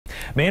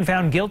Man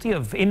found guilty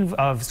of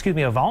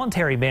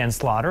voluntary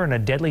manslaughter in a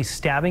deadly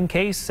stabbing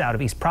case out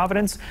of East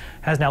Providence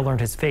has now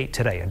learned his fate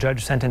today. A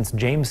judge sentenced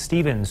James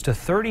Stevens to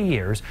 30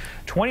 years,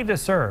 20 to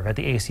serve at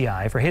the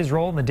ACI for his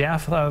role in the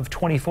death of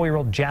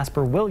 24-year-old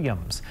Jasper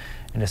Williams.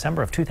 In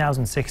December of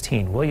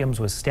 2016, Williams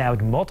was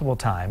stabbed multiple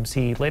times.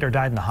 He later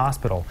died in the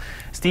hospital.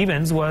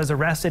 Stevens was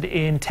arrested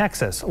in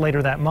Texas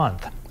later that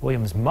month.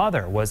 Williams'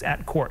 mother was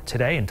at court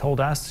today and told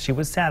us she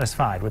was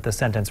satisfied with the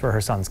sentence for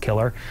her son's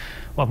killer.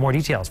 We'll have more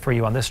details for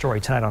you on this story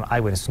tonight on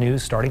Eyewitness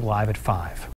News, starting live at 5.